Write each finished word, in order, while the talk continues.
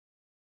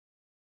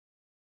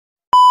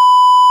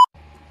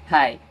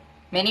Hi,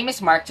 my name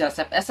is Mark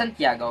Joseph S.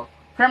 Santiago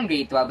from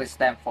grade 12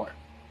 STEM 4.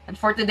 And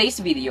for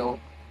today's video,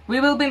 we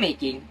will be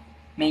making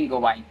mango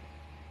wine.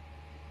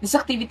 This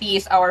activity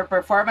is our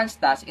performance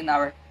task in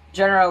our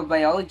general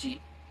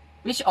biology,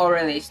 which all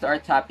relates to our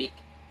topic,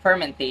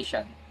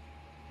 fermentation.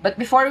 But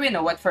before we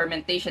know what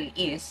fermentation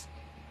is,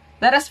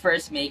 let us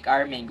first make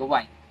our mango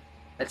wine.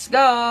 Let's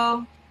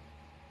go!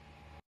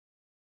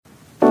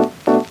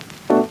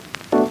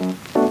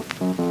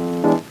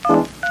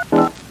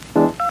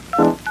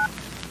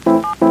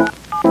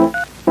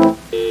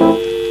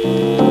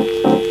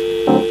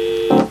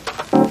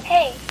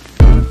 Hey,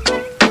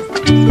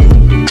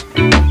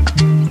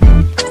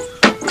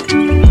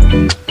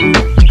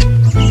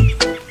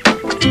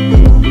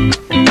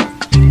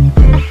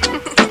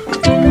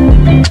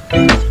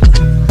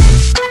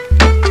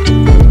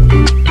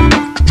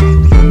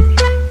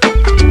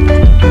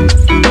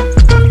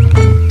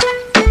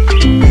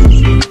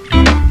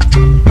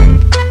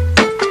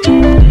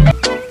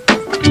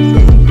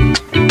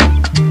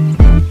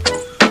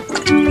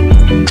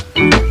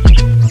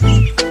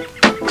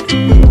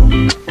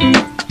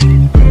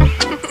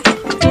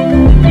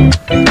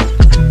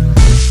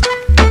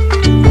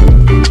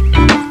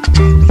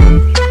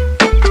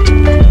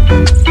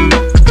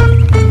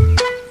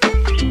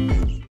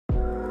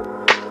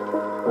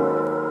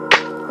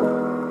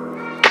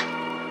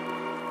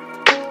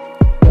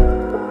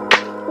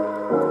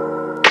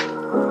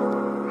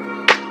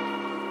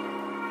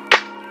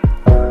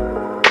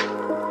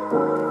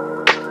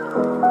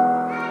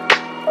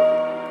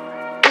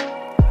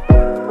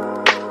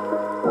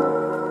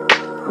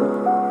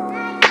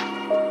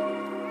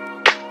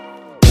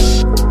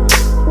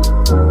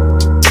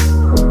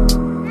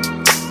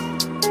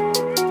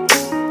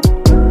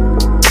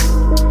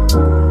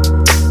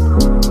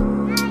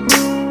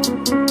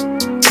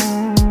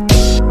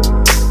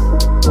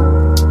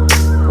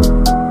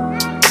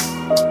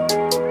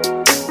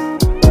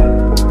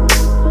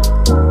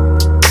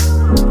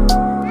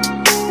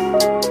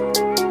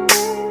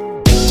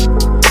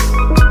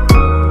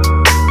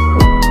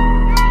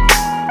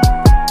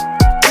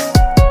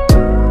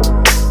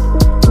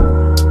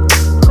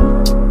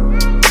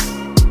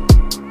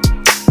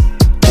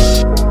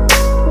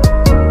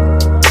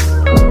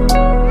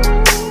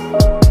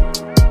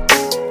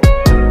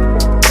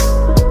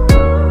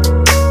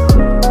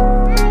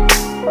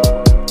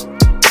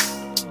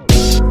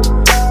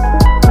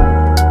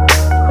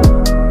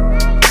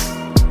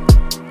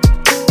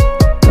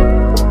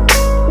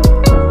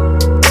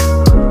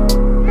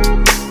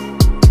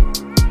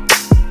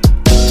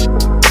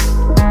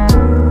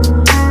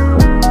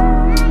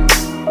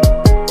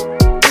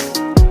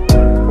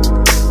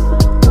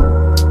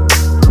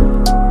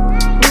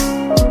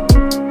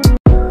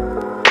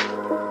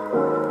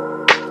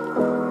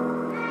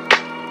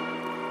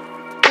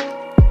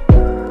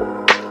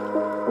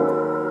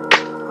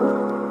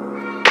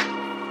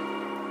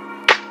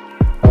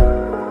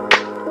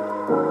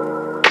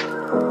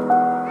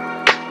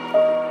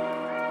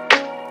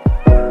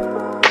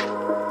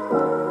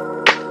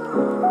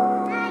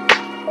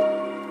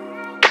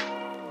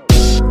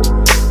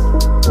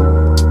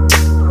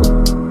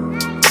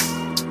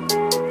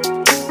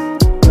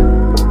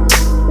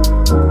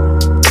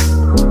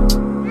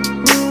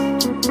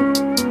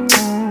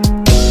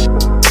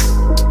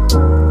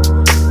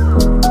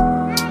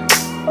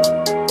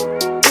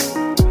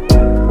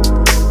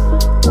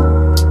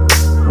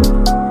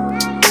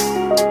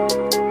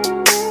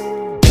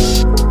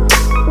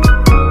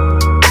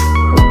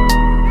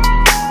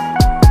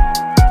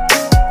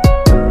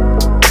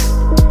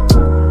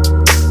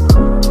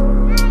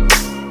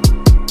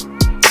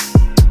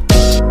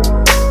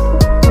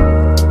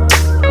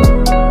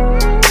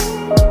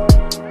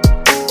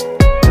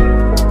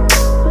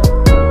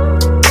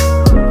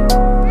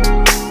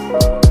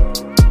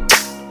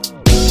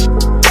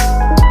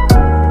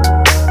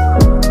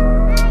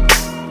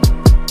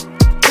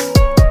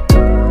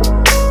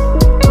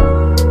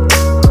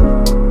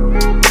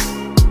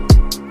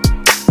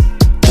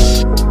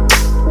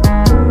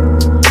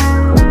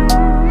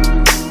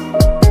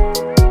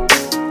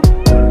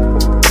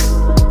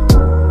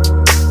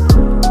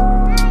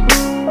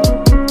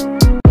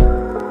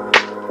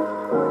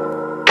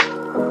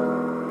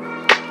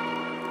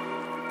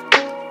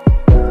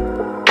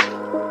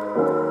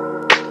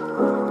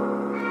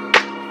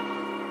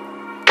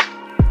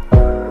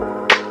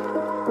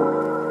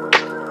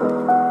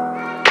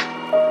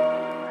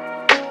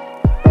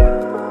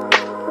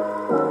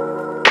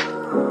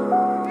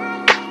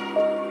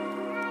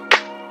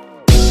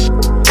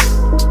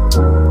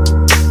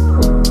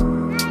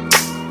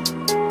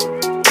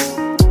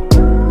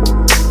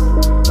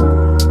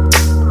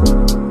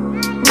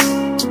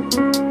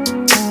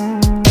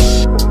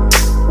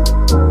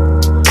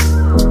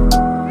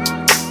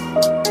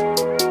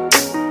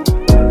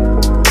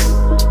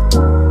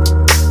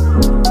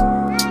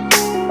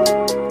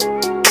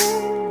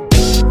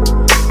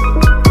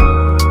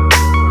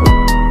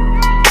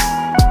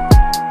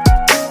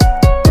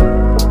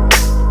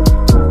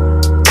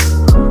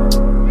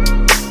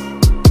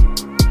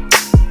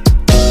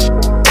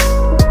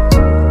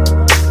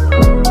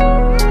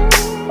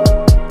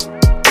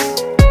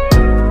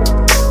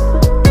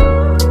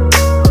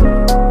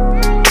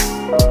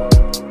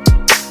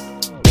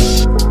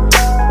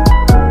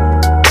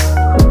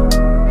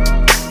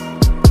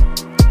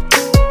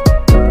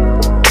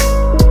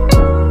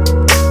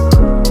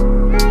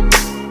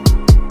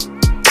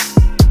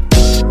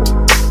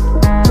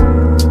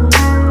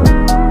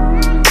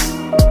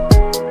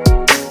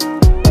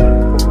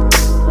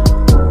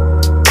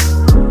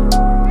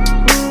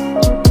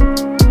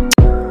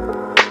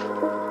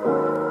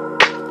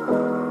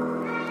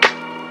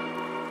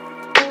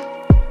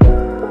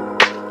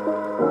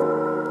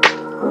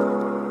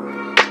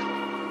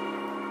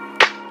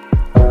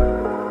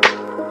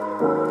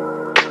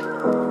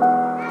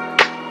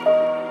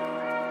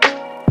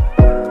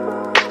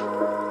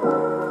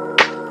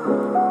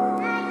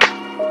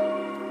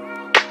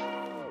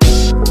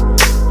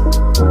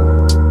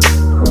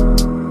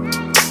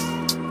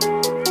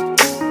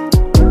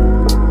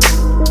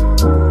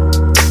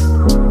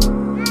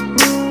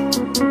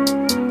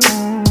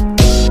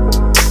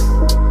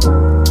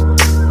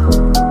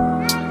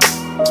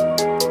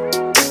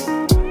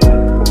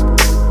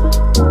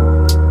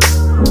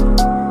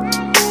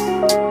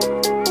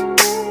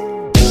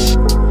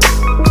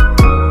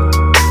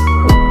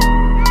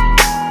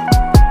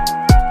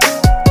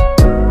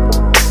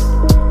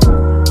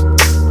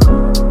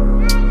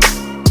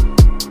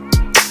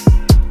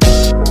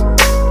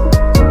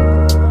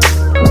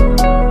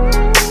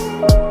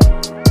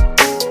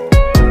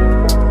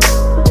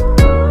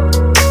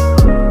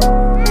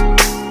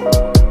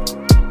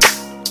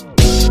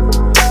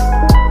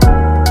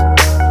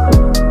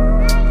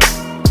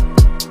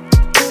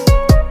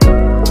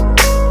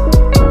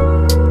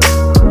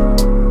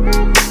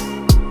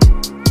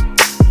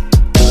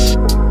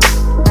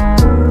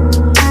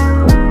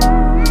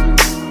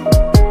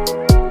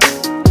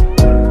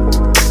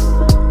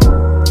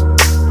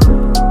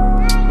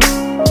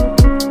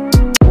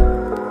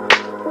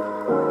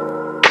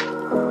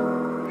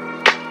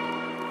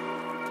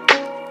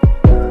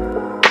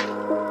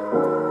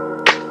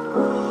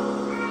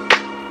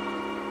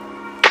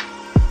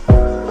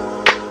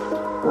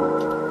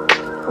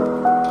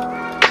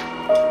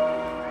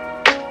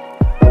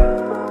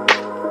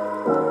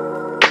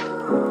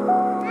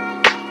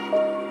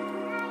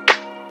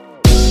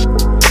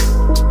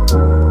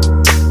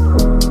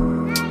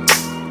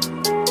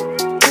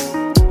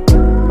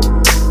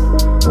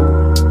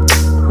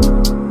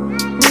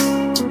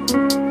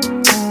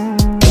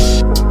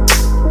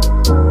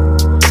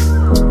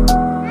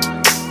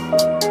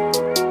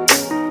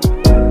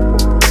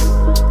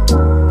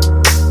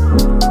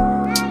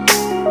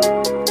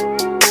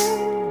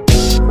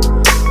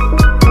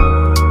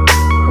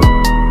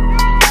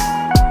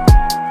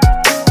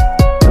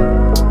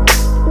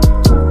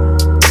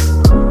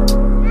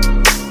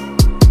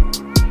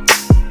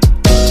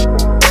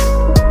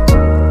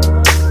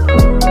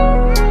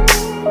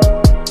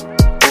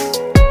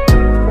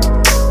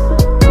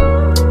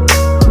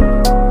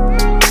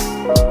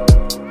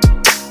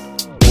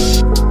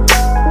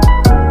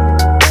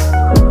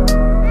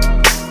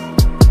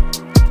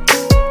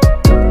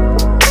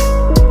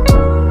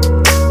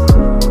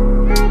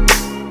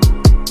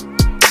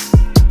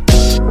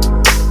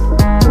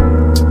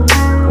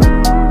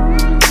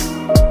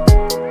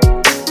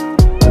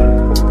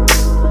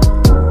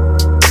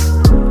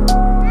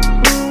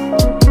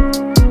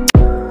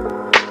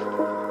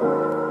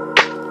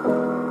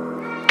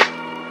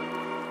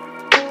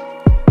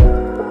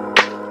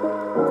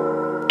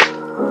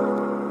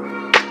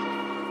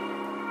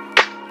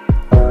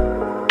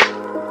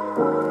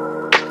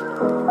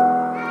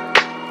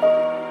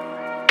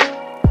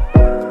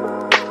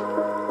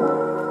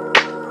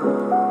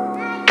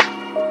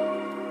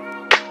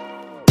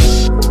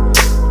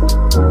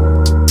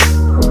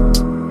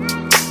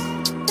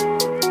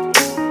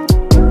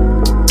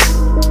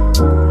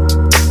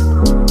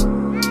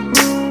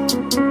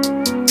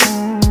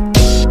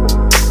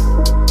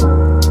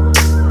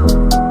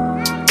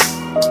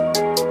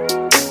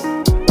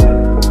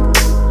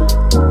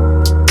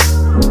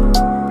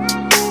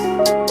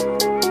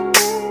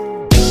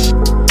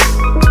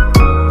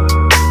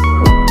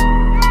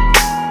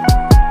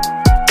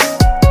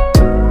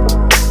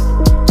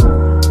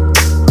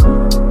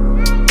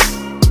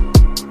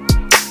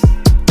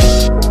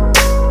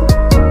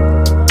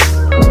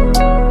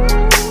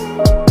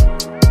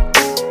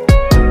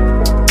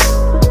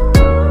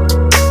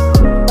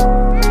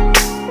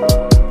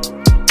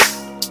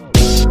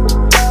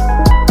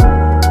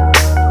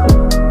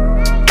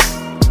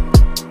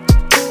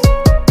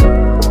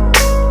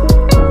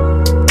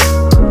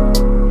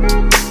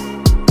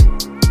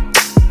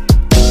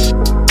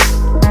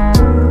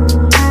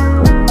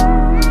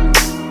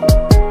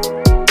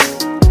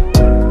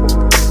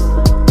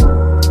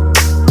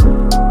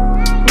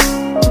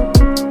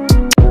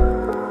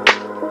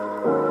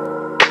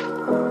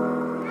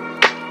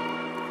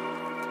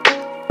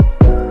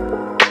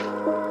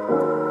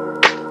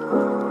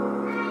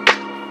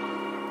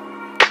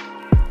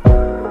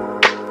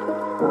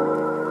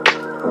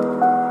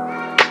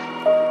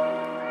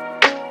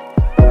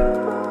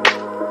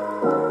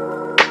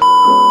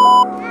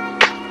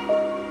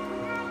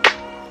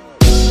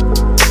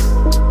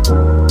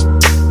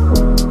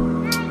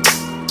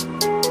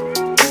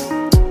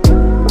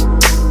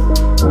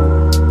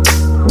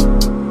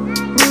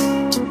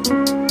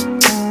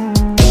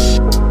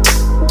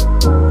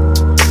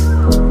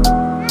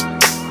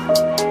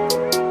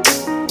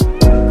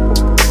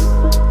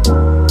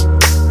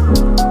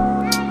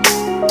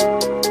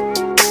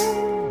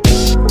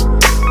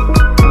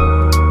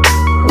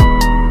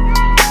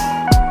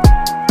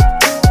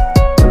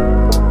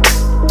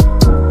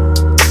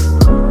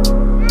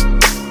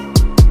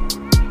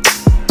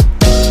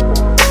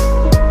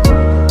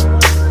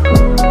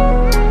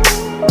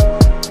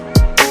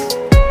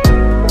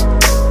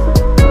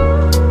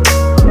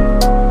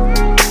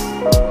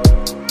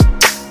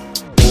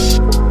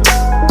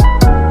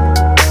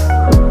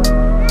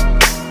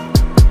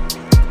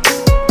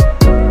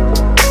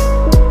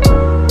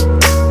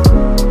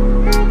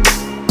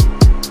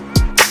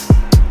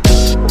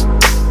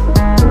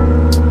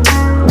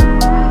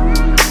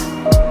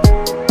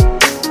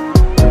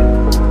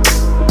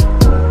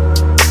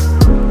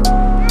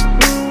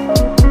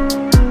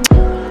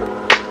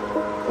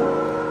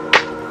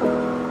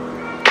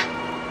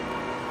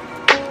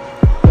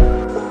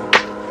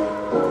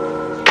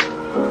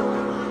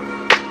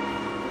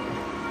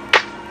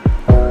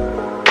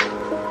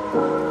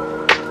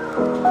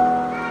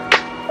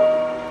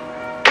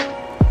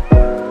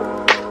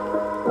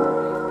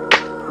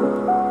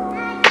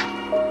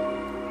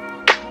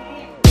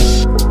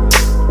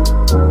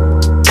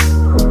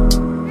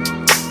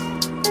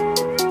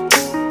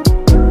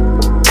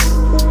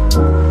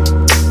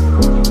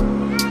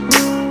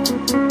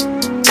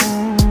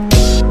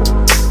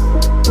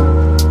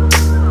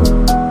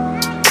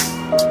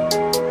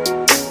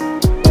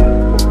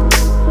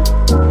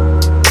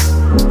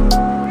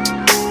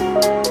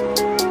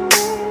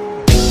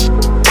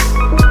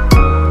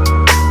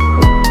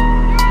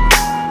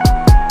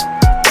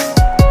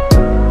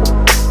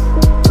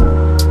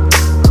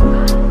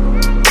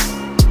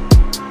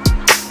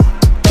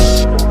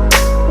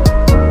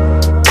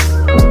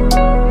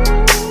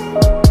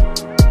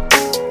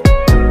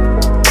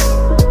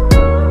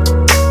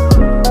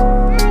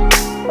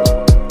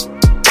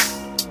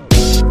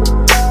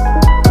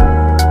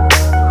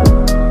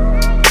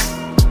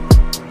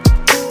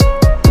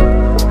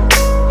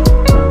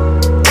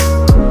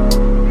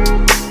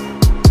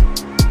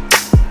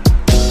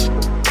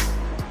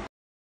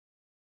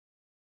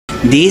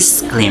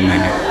 Disclaimer: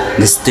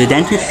 the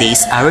student who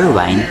tastes our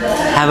wine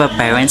have a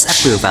parent's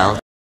approval.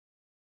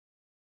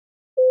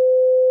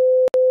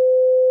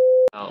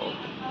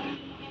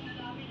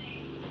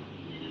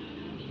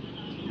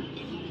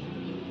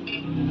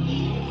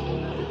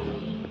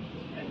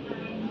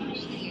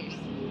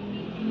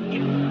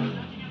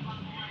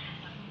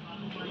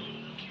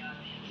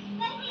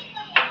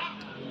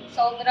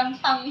 Sobrang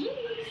tamis.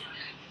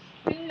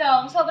 Yun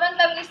lang, sobrang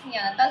tamis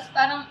niya. Tapos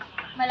parang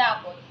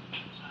malapot.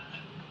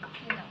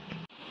 Yun lang.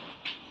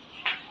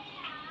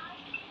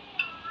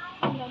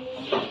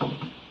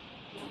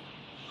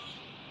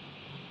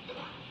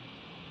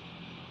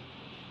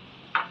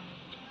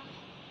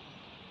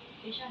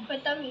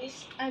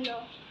 Matamis,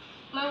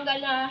 mangga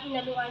na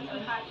hinaluan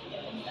ng honey.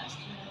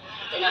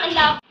 Ito na ang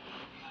lap.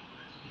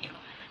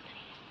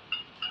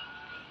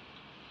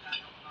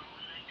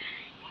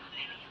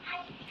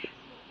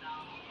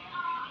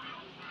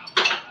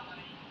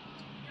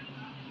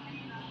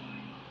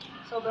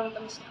 Sobrang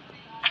tamis niya.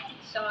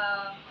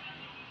 Saka,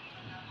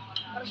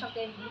 parang siyang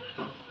candy.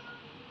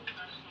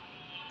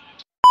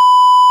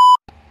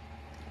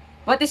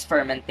 What is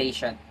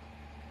fermentation?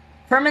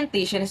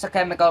 Fermentation is a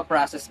chemical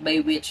process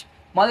by which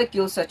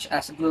molecules such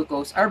as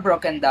glucose are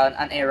broken down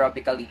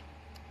anaerobically.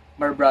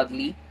 More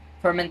broadly,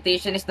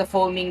 fermentation is the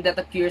foaming that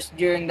occurs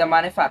during the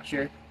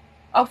manufacture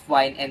of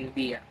wine and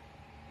beer,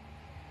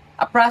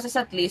 a process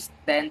at least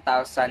 10,000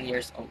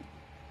 years old.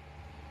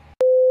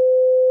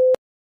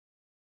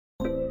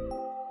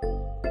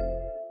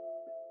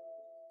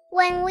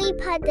 When we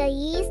put the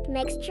yeast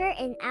mixture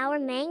in our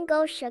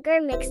mango sugar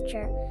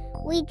mixture,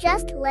 we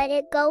just let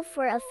it go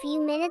for a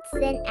few minutes.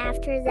 Then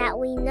after that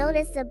we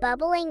notice a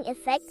bubbling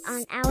effect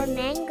on our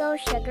mango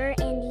sugar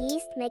and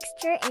yeast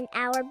mixture in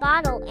our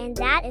bottle, and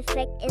that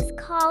effect is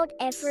called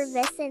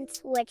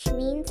effervescence, which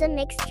means the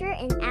mixture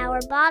in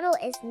our bottle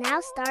is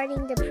now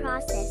starting the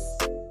process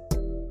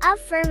of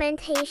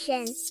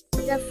fermentation.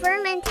 The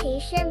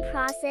fermentation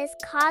process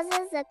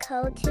causes the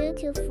CO2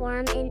 to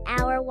form in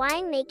our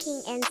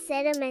winemaking and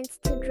sediments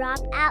to drop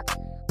out,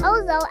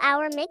 although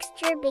our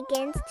mixture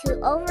begins to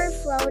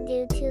overflow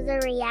due to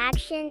the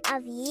reaction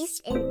of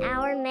yeast in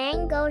our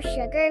mango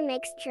sugar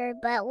mixture,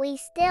 but we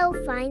still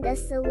find a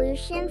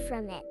solution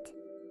from it.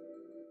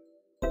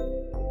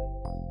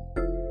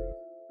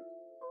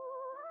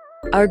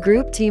 Our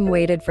group team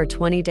waited for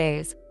 20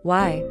 days.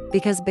 Why?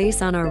 Because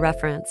based on our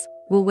reference,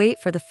 we'll wait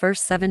for the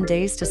first 7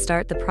 days to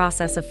start the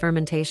process of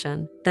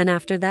fermentation. Then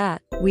after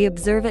that, we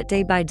observe it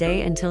day by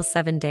day until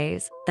 7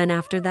 days. Then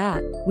after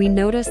that, we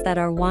notice that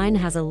our wine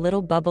has a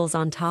little bubbles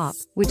on top,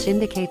 which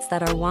indicates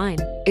that our wine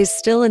is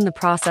still in the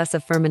process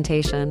of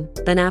fermentation.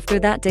 Then after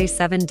that day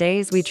 7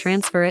 days, we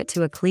transfer it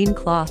to a clean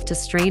cloth to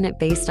strain it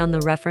based on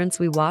the reference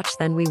we watch.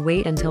 Then we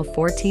wait until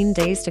 14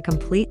 days to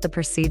complete the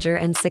procedure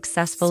and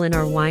successful in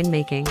our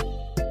winemaking.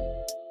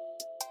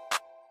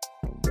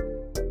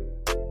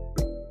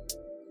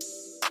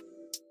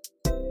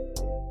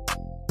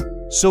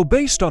 So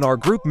based on our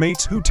group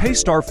mates who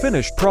taste our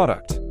finished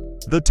product,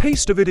 the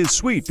taste of it is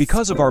sweet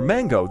because of our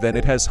mango, then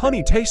it has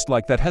honey taste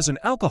like that has an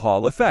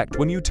alcohol effect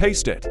when you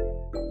taste it.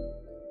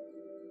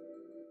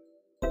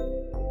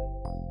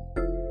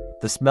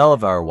 The smell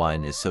of our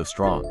wine is so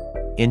strong.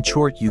 In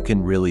short, you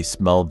can really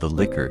smell the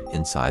liquor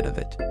inside of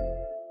it.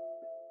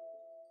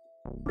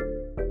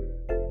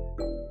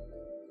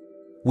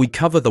 We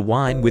cover the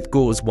wine with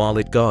gauze while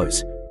it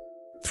goes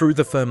through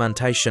the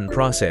fermentation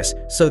process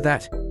so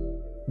that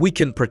we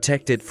can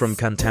protect it from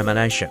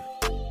contamination.